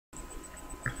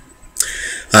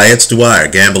Hi, it's Dwyer,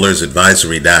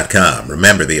 gamblersadvisory.com.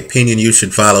 Remember, the opinion you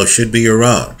should follow should be your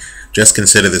own. Just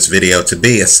consider this video to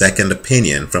be a second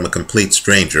opinion from a complete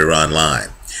stranger online.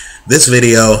 This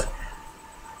video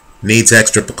needs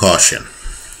extra precaution.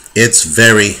 It's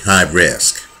very high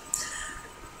risk.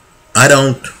 I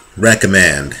don't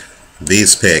recommend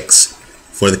these picks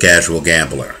for the casual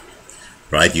gambler.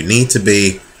 Right? You need to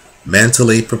be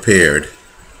mentally prepared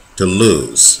to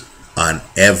lose on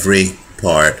every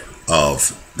part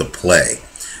of the play.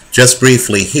 Just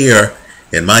briefly, here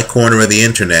in my corner of the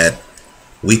internet,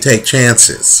 we take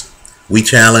chances. We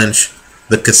challenge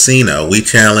the casino. We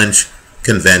challenge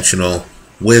conventional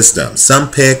wisdom. Some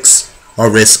picks are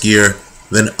riskier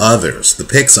than others. The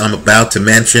picks I'm about to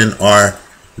mention are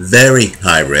very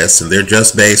high risk, and they're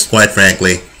just based, quite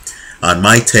frankly, on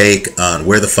my take on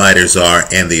where the fighters are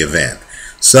and the event.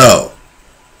 So,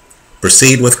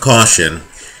 proceed with caution.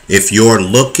 If you're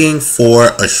looking for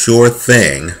a sure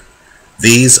thing,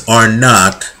 these are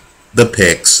not the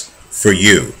picks for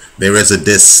you. There is a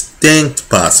distinct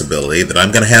possibility that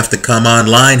I'm going to have to come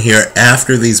online here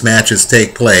after these matches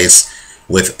take place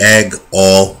with egg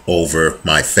all over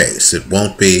my face. It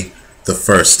won't be the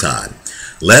first time.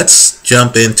 Let's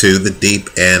jump into the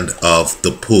deep end of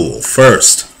the pool.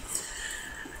 First,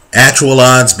 actual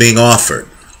odds being offered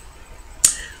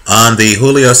on the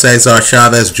Julio Cesar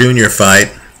Chavez Jr.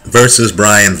 fight versus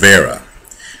Brian Vera.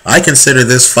 I consider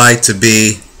this fight to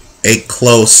be a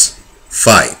close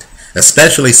fight,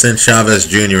 especially since Chavez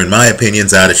Jr., in my opinion,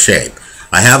 is out of shape.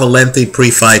 I have a lengthy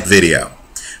pre-fight video,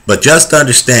 but just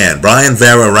understand, Brian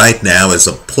Vera right now is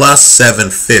a plus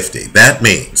 750. That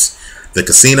means the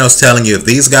casino's telling you if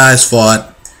these guys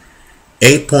fought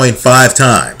 8.5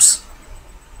 times,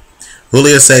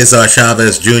 Julio Cesar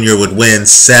Chavez Jr. would win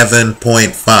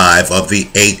 7.5 of the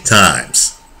 8 times.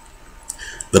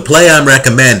 The play I'm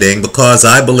recommending, because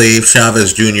I believe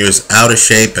Chavez Jr. is out of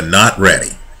shape and not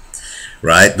ready,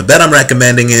 right? The bet I'm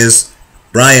recommending is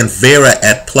Brian Vera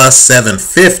at plus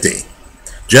 750,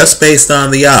 just based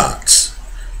on the odds,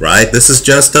 right? This is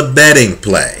just a betting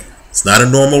play. It's not a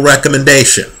normal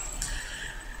recommendation.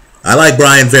 I like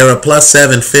Brian Vera plus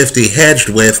 750 hedged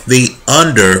with the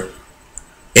under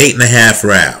 8.5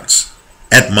 rounds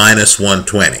at minus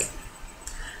 120.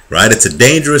 Right? It's a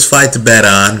dangerous fight to bet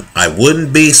on. I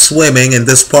wouldn't be swimming in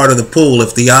this part of the pool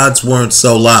if the odds weren't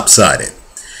so lopsided.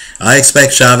 I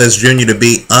expect Chavez Jr. to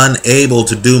be unable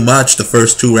to do much the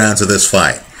first 2 rounds of this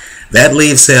fight. That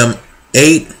leaves him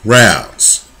 8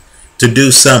 rounds to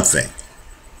do something.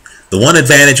 The one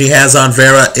advantage he has on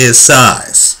Vera is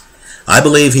size. I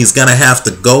believe he's going to have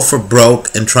to go for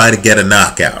broke and try to get a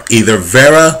knockout. Either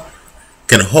Vera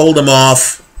can hold him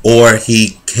off or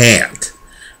he can't.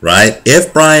 Right?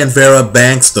 If Brian Vera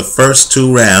banks the first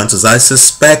 2 rounds, as I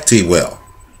suspect he will,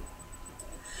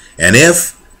 and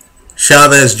if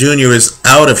Chavez Jr. is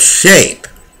out of shape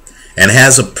and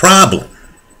has a problem,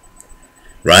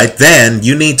 right, then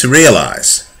you need to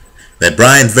realize that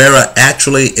Brian Vera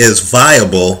actually is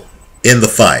viable in the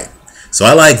fight. So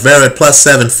I like Vera at plus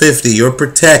 750. You're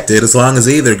protected as long as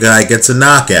either guy gets a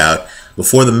knockout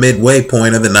before the midway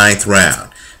point of the 9th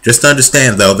round. Just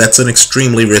understand, though, that's an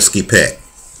extremely risky pick.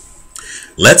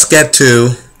 Let's get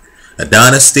to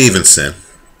Adonis Stevenson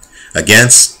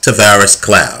against Tavares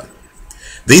Cloud.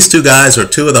 These 2 guys are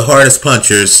 2 of the hardest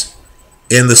punchers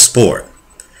in the sport,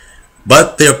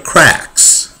 but they're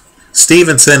cracks.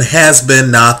 Stevenson has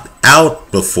been knocked out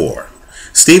before.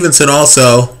 Stevenson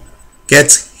also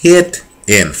gets hit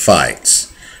in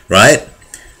fights, right?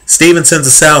 Stevenson's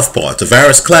a southpaw.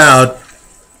 Tavares Cloud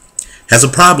has a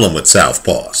problem with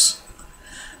southpaws.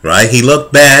 Right? He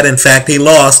looked bad. In fact, he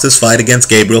lost his fight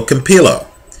against Gabriel Campillo.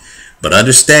 But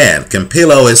understand,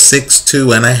 Campillo is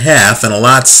 6'2.5" and a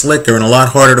lot slicker and a lot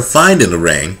harder to find in the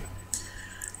ring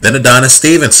than Adonis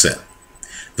Stevenson.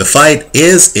 The fight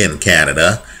is in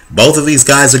Canada. Both of these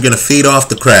guys are going to feed off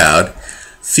the crowd.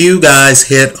 Few guys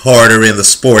hit harder in the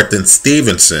sport than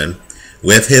Stevenson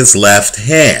with his left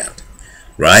hand.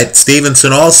 Right?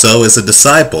 Stevenson also is a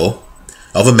disciple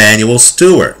of Emanuel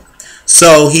Stewart.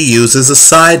 So he uses a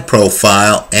side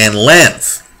profile and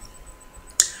length.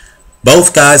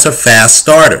 Both guys are fast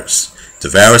starters.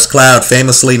 Tavares Cloud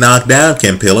famously knocked down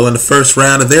Campillo in the first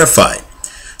round of their fight.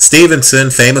 Stevenson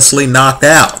famously knocked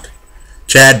out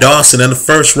Chad Dawson in the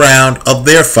first round of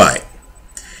their fight.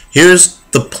 Here's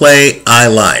the play I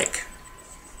like.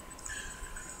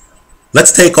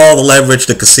 Let's take all the leverage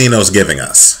the casino's giving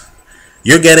us.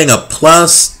 You're getting a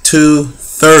plus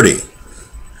 230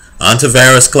 on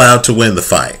Tavares Cloud to win the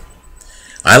fight.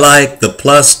 I like the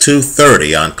plus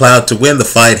 230 on Cloud to win the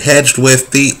fight hedged with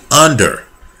the under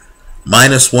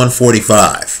minus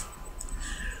 145.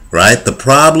 right? The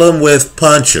problem with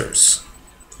punchers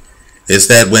is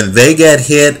that when they get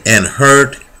hit and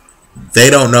hurt, they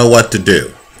don't know what to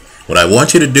do. What I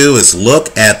want you to do is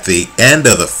look at the end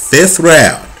of the 5th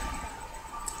round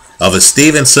of a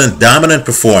Stevenson dominant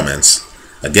performance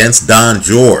against Don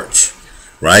George,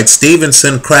 right?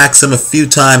 Stevenson cracks him a few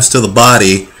times to the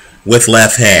body with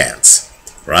left hands,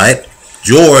 right?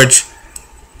 George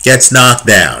gets knocked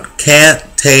down, can't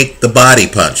take the body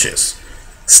punches.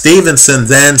 Stevenson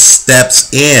then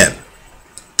steps in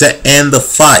to end the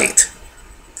fight.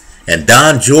 And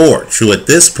Don George, who at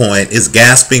this point is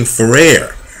gasping for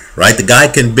air, right? The guy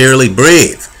can barely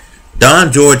breathe.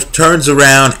 Don George turns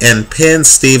around and pins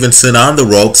Stevenson on the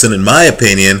ropes, and in my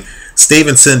opinion,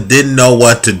 Stevenson didn't know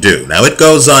what to do. Now it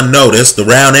goes unnoticed, the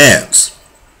round ends.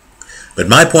 But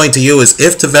my point to you is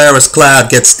if Tavares Cloud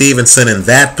gets Stevenson in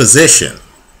that position,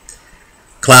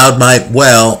 Cloud might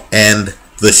well end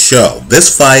the show.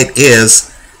 This fight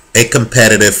is a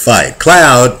competitive fight.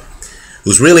 Cloud,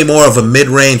 who's really more of a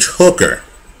mid-range hooker,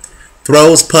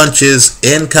 throws punches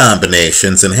in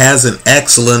combinations and has an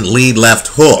excellent lead left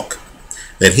hook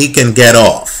that he can get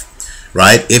off,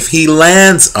 right? If he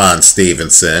lands on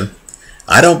Stevenson,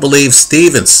 I don't believe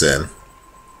Stevenson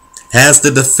has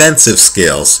the defensive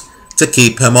skills to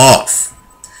keep him off,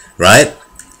 right?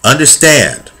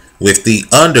 Understand, with the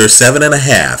under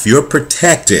 7.5, you're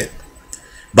protected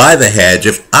by the hedge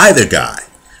if either guy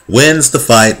wins the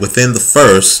fight within the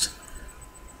first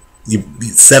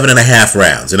 7.5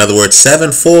 rounds. In other words,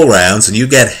 7 full rounds, and you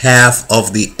get half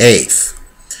of the 8th.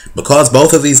 Because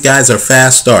both of these guys are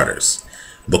fast starters,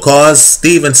 because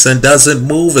Stevenson doesn't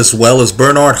move as well as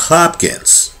Bernard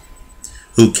Hopkins,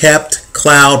 who kept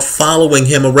Cloud following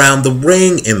him around the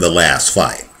ring in the last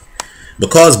fight,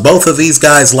 because both of these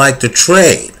guys like to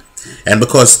trade, and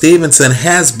because Stevenson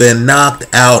has been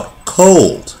knocked out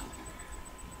cold,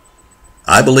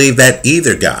 I believe that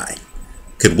either guy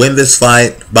could win this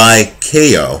fight by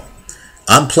KO.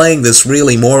 I'm playing this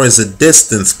really more as a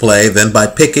distance play than by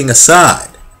picking a side.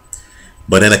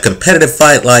 But in a competitive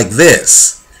fight like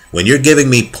this, when you're giving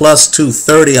me plus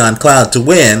 230 on Cloud to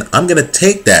win, I'm going to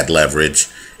take that leverage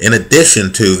in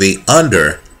addition to the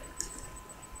under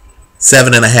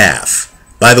 7.5.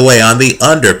 By the way, on the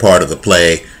under part of the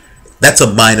play, that's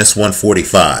a minus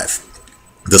 145.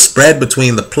 The spread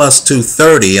between the plus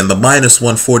 230 and the minus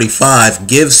 145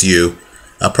 gives you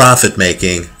a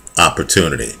profit-making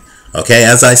opportunity. Okay,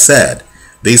 as I said,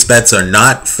 these bets are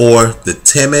not for the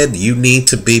timid. You need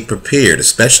to be prepared,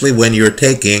 especially when you're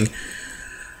taking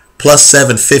plus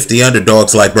 750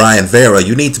 underdogs like Brian Vera.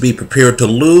 You need to be prepared to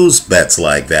lose bets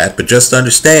like that, but just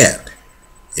understand,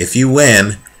 if you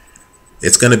win,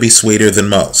 it's going to be sweeter than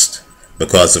most.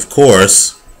 Because, of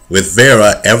course, with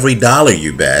Vera, every dollar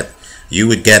you bet, you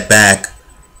would get back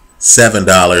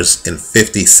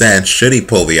 $7.50 should he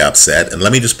pull the upset. And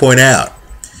let me just point out,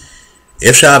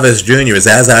 if Chavez Jr. is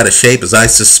as out of shape as I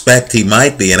suspect he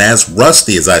might be, and as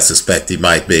rusty as I suspect he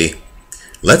might be,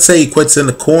 let's say he quits in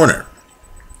the corner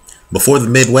before the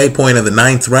midway point of the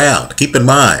 9th round. Keep in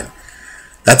mind,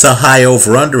 that's a high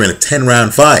over-under in a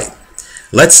 10-round fight.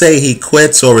 Let's say he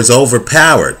quits or is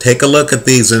overpowered. Take a look at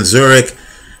these in Zurich,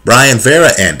 Brian Vera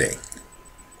ending,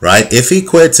 right? If he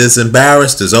quits, is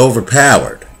embarrassed, is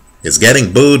overpowered, is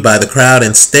getting booed by the crowd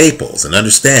in Staples, and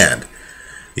understand,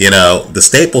 you know, the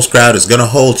Staples crowd is going to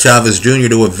hold Chavez Jr.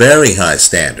 to a very high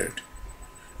standard,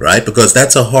 right? Because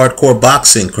that's a hardcore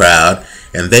boxing crowd,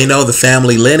 and they know the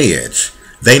family lineage.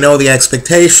 They know the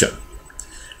expectation,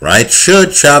 right?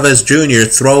 Should Chavez Jr.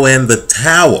 throw in the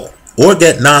towel or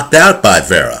get knocked out by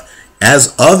Vera,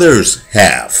 as others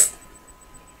have,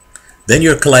 then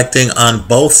you're collecting on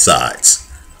both sides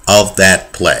of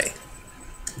that play.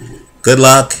 Good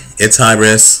luck. It's high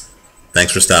risk.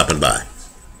 Thanks for stopping by.